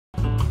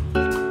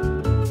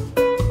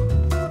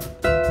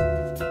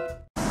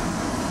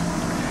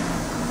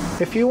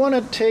If you want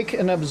to take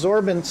an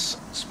absorbance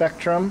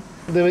spectrum,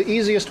 the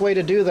easiest way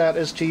to do that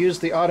is to use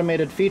the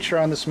automated feature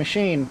on this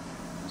machine.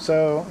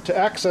 So to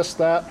access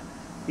that,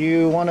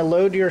 you want to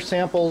load your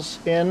samples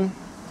in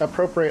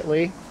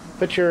appropriately,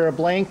 put your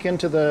blank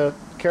into the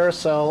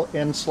carousel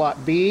in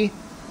slot B,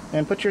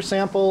 and put your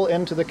sample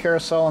into the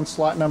carousel in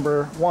slot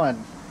number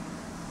 1.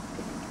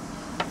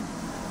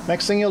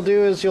 Next thing you'll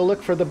do is you'll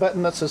look for the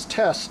button that says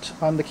Test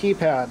on the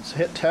keypads.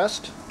 Hit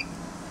Test,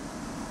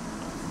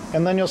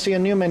 and then you'll see a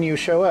new menu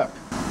show up.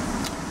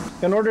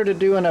 In order to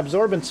do an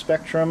absorbance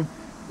spectrum,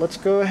 let's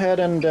go ahead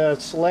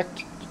and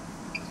select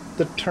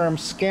the term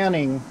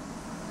scanning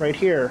right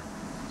here.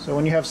 So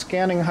when you have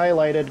scanning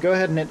highlighted, go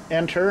ahead and hit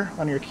Enter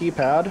on your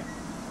keypad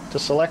to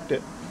select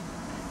it.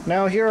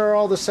 Now here are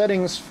all the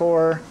settings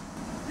for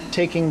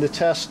taking the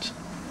test.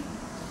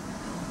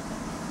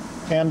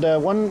 And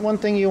one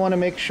thing you want to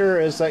make sure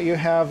is that you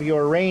have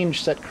your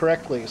range set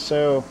correctly.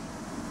 So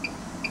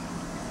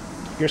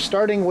your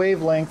starting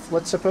wavelength,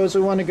 let's suppose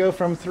we want to go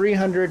from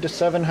 300 to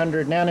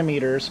 700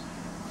 nanometers.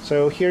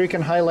 So here you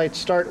can highlight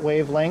Start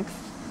Wavelength,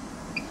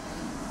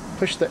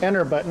 push the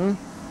Enter button,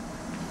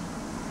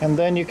 and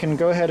then you can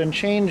go ahead and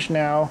change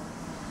now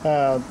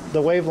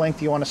the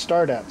wavelength you want to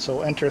start at.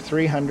 So enter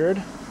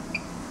 300,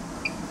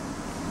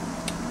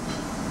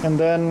 and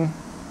then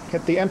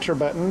hit the Enter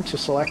button to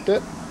select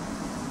it.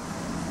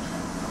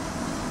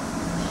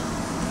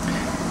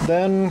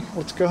 Then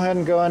let's go ahead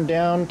and go on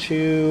down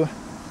to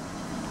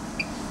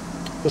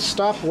the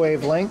stop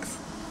wavelength.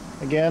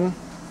 Again,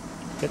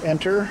 hit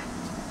Enter,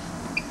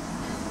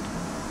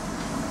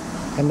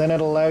 and then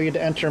it'll allow you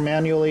to enter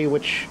manually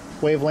which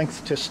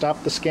wavelength to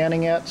stop the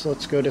scanning at. So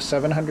let's go to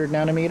 700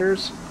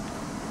 nanometers.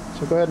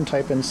 So go ahead and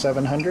type in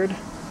 700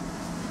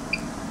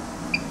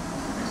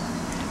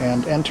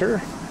 and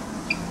Enter.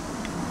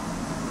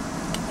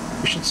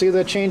 You should see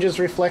the changes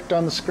reflect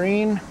on the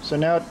screen. So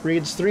now it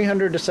reads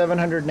 300 to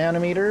 700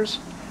 nanometers.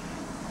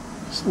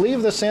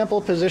 Leave the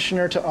sample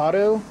positioner to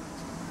auto,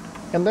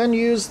 and then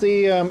use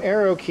the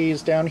arrow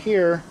keys down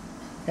here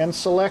and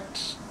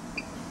select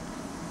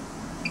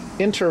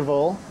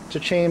interval to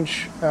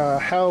change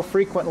how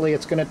frequently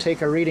it's going to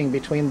take a reading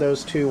between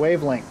those two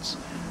wavelengths.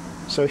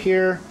 So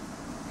here,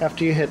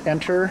 after you hit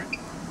Enter,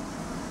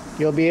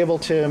 you'll be able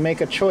to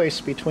make a choice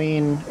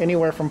between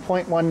anywhere from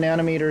 0.1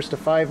 nanometers to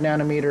 5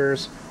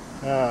 nanometers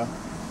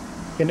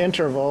in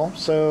interval.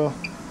 So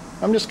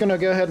I'm just going to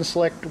go ahead and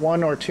select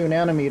 1 or 2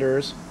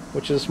 nanometers,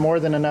 which is more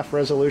than enough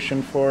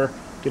resolution for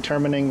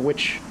determining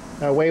which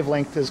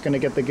wavelength is going to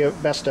get the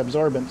best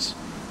absorbance.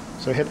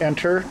 So hit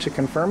Enter to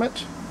confirm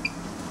it.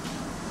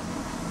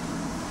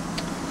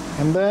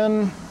 And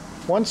then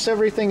once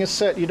everything is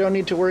set, you don't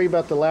need to worry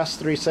about the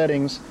last 3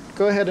 settings.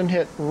 Go ahead and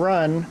hit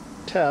Run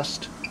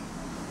Test.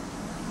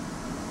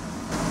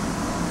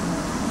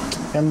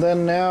 And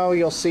then now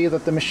you'll see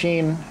that the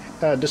machine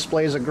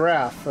displays a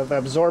graph of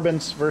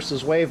absorbance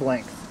versus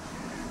wavelength.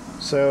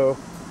 So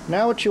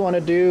now what you want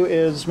to do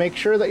is make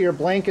sure that your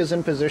blank is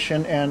in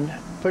position and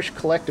push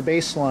Collect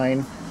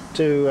Baseline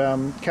to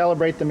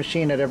calibrate the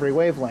machine at every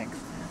wavelength.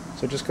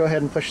 So just go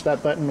ahead and push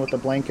that button with the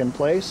blank in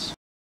place.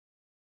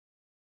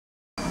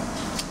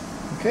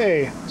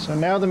 Okay, so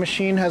now the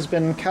machine has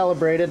been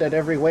calibrated at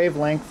every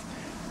wavelength.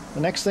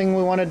 The next thing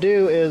we want to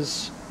do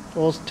is,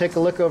 we'll take a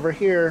look over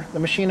here. The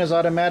machine has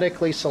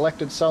automatically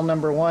selected cell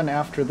number 1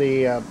 after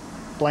the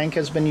blank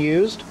has been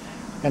used.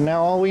 And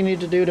now all we need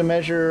to do to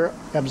measure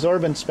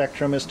absorbance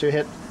spectrum is to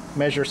hit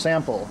Measure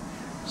Sample.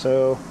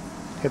 So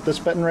hit this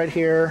button right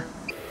here.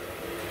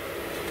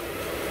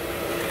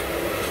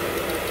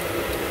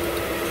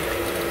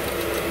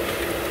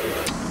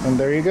 And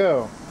there you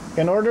go.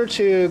 In order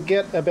to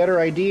get a better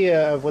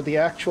idea of what the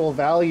actual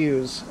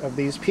values of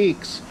these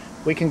peaks,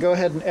 we can go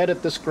ahead and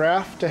edit this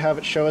graph to have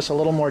it show us a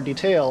little more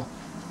detail.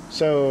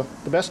 So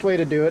the best way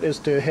to do it is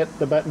to hit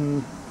the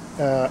button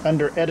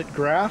under Edit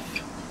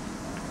Graph,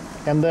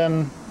 and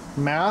then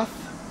Math,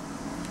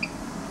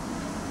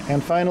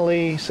 and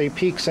finally say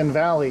Peaks and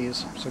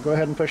Valleys. So go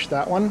ahead and push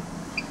that one.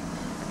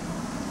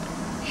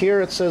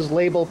 Here it says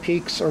Label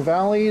Peaks or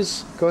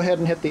Valleys. Go ahead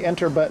and hit the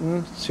Enter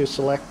button to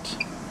select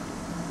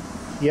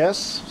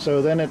Yes.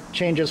 So then it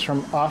changes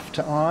from off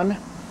to on.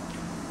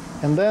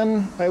 And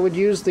then I would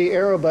use the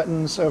arrow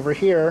buttons over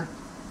here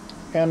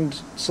and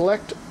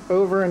select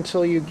over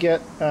until you get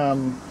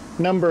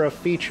number of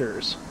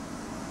features.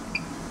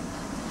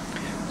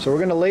 So we're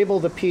going to label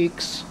the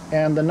peaks,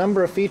 and the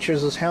number of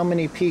features is how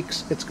many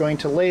peaks it's going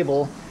to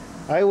label.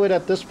 I would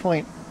at this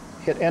point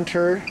hit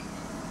Enter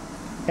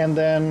and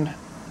then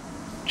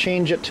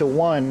change it to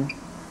 1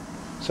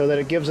 so that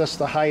it gives us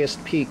the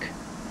highest peak.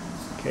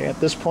 Okay, at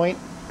this point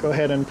go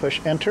ahead and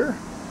push Enter.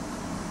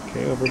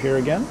 Okay, over here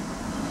again.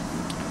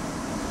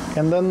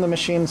 And then the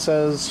machine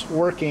says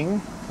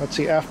working. Let's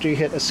see, after you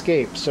hit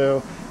Escape.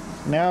 So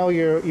now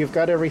you've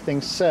got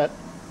everything set.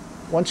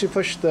 Once you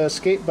push the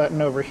Escape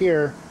button over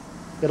here,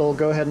 it'll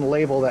go ahead and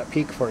label that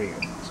peak for you.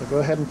 So go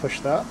ahead and push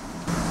that.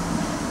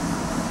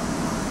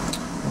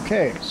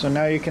 Okay, so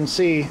now you can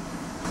see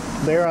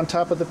there on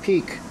top of the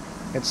peak,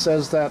 it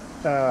says that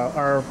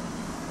our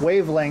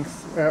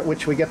wavelength at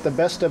which we get the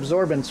best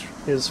absorbance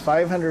is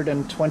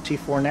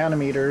 524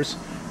 nanometers,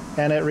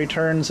 and it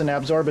returns an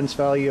absorbance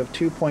value of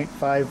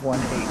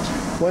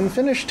 2.518. When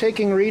finished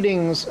taking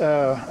readings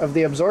of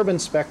the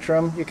absorbance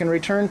spectrum, you can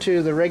return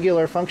to the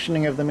regular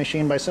functioning of the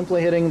machine by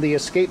simply hitting the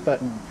escape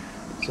button.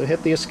 So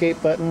hit the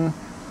escape button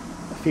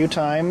a few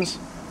times,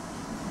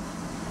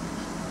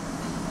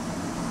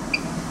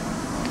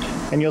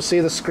 and you'll see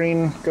the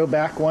screen go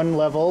back one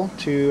level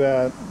to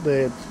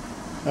the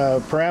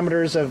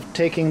parameters of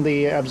taking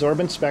the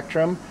absorbance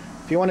spectrum.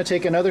 If you want to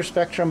take another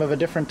spectrum of a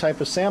different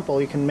type of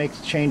sample, you can make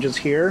changes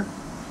here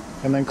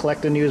and then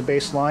collect a new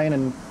baseline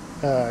and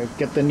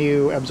get the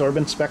new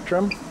absorbance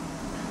spectrum.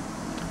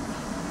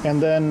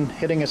 And then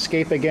hitting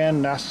escape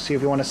again asks you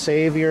if you want to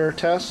save your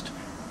test.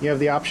 You have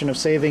the option of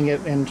saving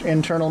it in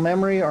internal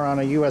memory or on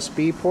a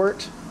USB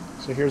port.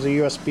 So here's a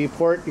USB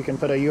port. You can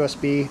put a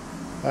USB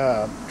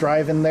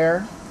drive in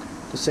there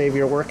to save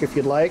your work if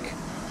you'd like.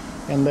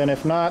 And then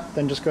if not,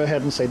 then just go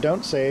ahead and say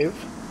don't save.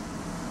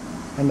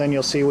 And then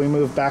you'll see we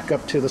move back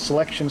up to the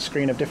selection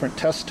screen of different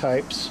test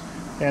types.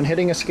 And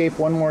hitting escape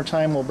one more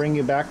time will bring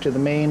you back to the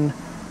main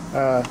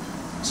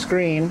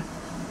screen.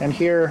 And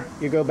here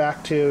you go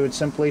back to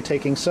simply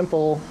taking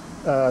simple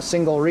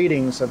single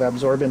readings of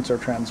absorbance or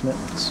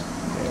transmittance.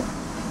 Okay.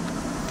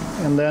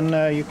 And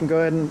then you can go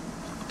ahead and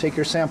take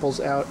your samples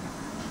out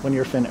when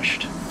you're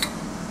finished.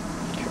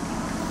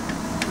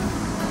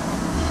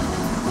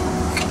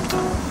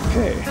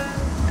 Okay.